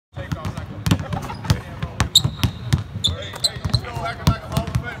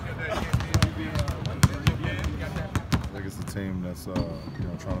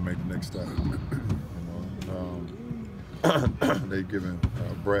that's trying to make the next step. They've given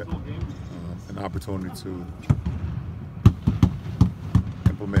Brett an opportunity to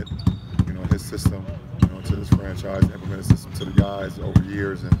implement his system to this franchise, implement his system to the guys over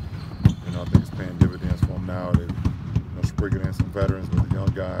years, and I think it's paying dividends for him now. They've sprinkled in some veterans with the young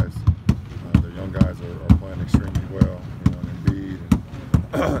guys. The young guys are playing extremely well. Embiid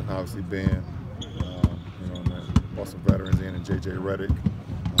and obviously Ben. And then brought some veterans in, and J.J. Redick.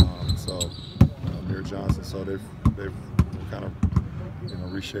 Amir Johnson. So they've kind of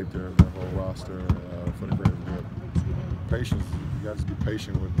reshaped their whole roster for the greater good. Patience. You got to be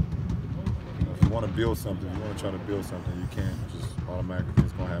patient with. If you want to build something, if you want to try to build something, you can't just automatically.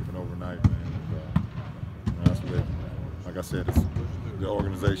 It's going to happen overnight, man. And, that's what like I said, the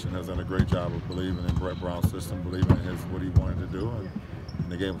organization has done a great job of believing in Brett Brown's system, believing in what he wanted to do,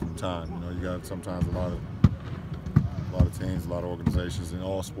 and they gave him some time. You got sometimes a lot of teams, a lot of organizations in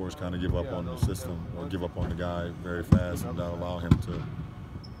all sports kind of give up on the system or give up on the guy very fast and not allow him to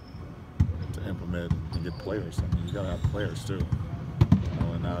implement and get players. I mean, you got to have players too.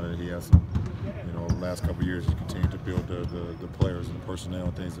 And now that he has some, the last couple of years, he's continued to build the players and the personnel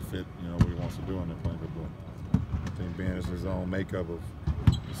and things that fit, what he wants to do, and they're playing good ball. I think Ben is his own makeup of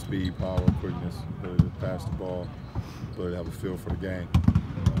speed, power, quickness, ability to pass the ball, ability to have a feel for the game.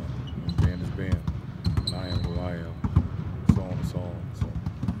 Ben is Ben, and I am who I am. So on and so on. So,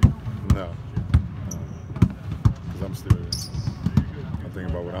 no. Because I'm still here. I'm thinking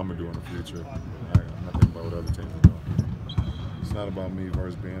about what I'm going to do in the future. I'm not thinking about what other teams are doing. It's not about me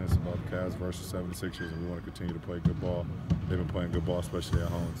versus Ben. It's about the Cavs versus 76ers, and we want to continue to play good ball. They've been playing good ball, especially at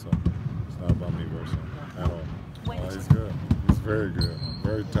home, so it's not about me versus him at all. He's good. He's very good.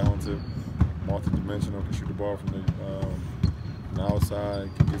 Very talented, multi-dimensional, can shoot the ball from the outside,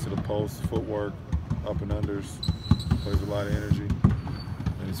 can get to the post, footwork, up and unders, plays with a lot of energy,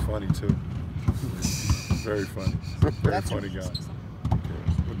 and he's funny too. Very funny. Very funny guy. Who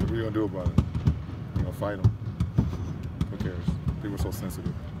cares? What are you going to do about it? You going to fight him? Who cares? People are so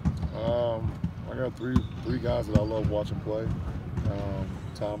sensitive. I got three guys that I love watching play.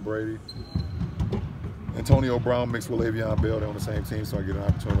 Tom Brady. Antonio Brown mixed with Le'Veon Bell. They're on the same team, so I get an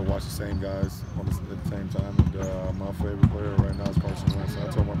opportunity to watch the same guys at the same time. And my favorite player right now is Carson Wentz. I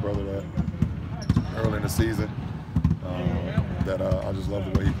told my brother that early in the season that I just love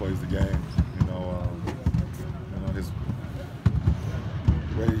the way he plays the game. His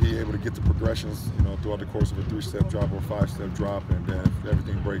way he's able to get the progressions, throughout the course of a 3-step drop or a 5-step drop, and then if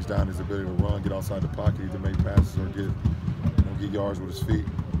everything breaks down, his ability to run, get outside the pocket, either make passes or get yards with his feet.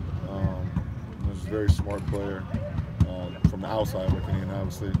 He's a very smart player from the outside looking in,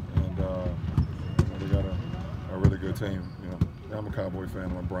 obviously, and they got a really good team. I'm a Cowboy fan,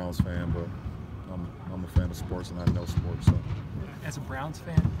 I'm a Browns fan, but I'm a fan of sports and I know sports. So. As a Browns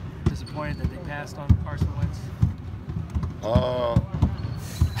fan, disappointed that they passed on Carson Wentz?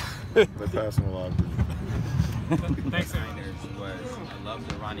 They passed on a lot of people. Thanks, Niners was, I love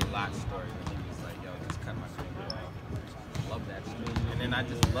the Ronnie Lott story when he was like, yo, just cut my finger off. I love that story. And then I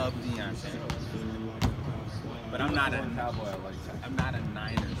just love Deion Sanders. But I'm not a Cowboy. I'm not a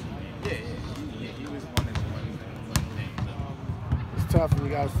Niners fan. Yeah, he was one of the ones that. It's tough when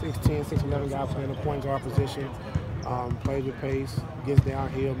you got 6'11" guy playing the point guard position. Plays with pace, gets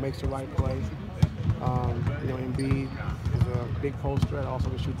downhill, makes the right play. Embiid is a big post threat, also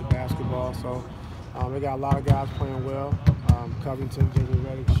can shoot the basketball. So they got a lot of guys playing well. Covington, J.J.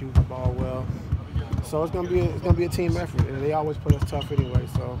 Redick shooting the ball well. So it's gonna be a team effort, and they always play us tough anyway.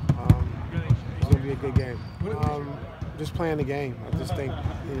 So it's gonna be a good game. Just playing the game. I just think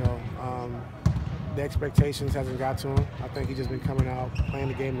the expectations hasn't got to him. I think he's just been coming out, playing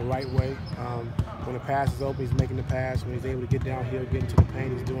the game the right way. When the pass is open, he's making the pass. When he's able to get downhill, get into the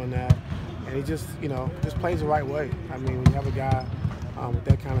paint, he's doing that. And he just plays the right way. I mean, when you have a guy with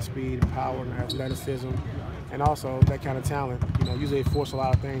that kind of speed and power and athleticism, and also that kind of talent, usually they force a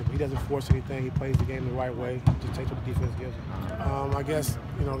lot of things, but he doesn't force anything. He plays the game the right way, just takes what the defense gives him. I guess,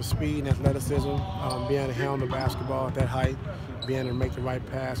 the speed and athleticism, being able to handle the basketball at that height, being able to make the right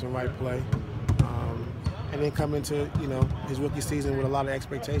pass and right play. And then come into his rookie season with a lot of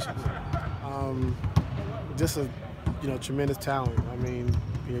expectations. Just a tremendous talent. I mean,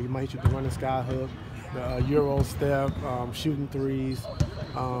 you might hit you the running sky hook, the Euro step, shooting threes,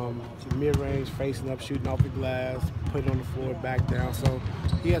 mid-range, facing up, shooting off the glass, putting on the floor, back down. So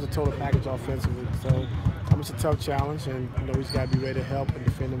he has a total package offensively. So it's a tough challenge, and we just got to be ready to help and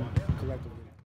defend him collectively.